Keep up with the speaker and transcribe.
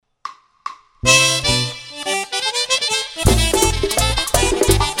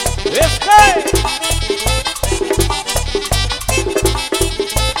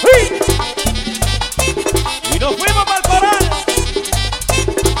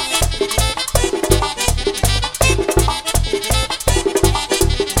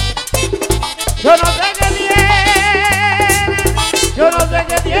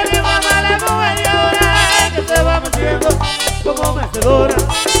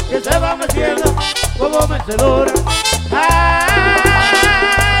que se va metiendo como mecedora.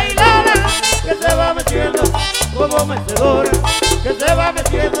 Ay, Lola, que se va metiendo como mecedora, que se va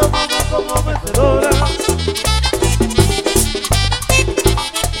metiendo mamá como mecedora.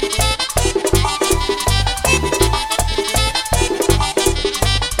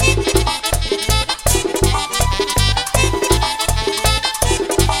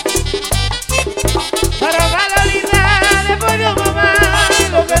 Para valorizar después de mamá,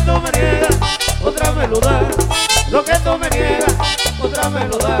 lo que tú me niegas, otra me lo da. Lo que tú me niegas, otra me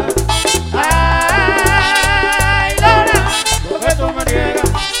lo da. Ay, Lola, lo que tú me niegas,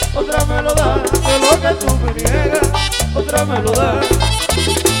 otra me lo da. Que lo que tú me niegas, otra me lo da.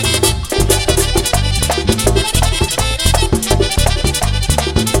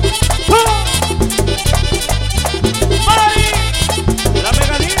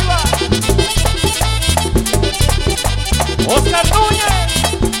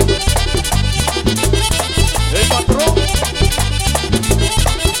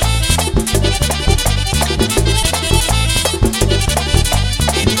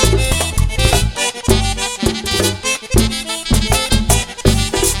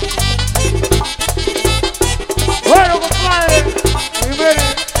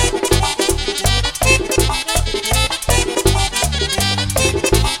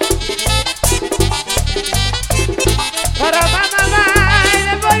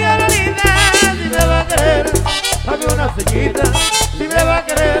 Si me va a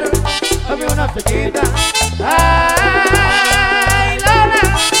querer, dame una cequita. Ay,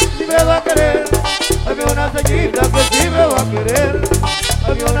 Lola, si me va a querer, dame una cequita. Que si me va a querer,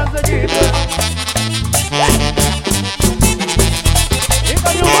 dame una cequita.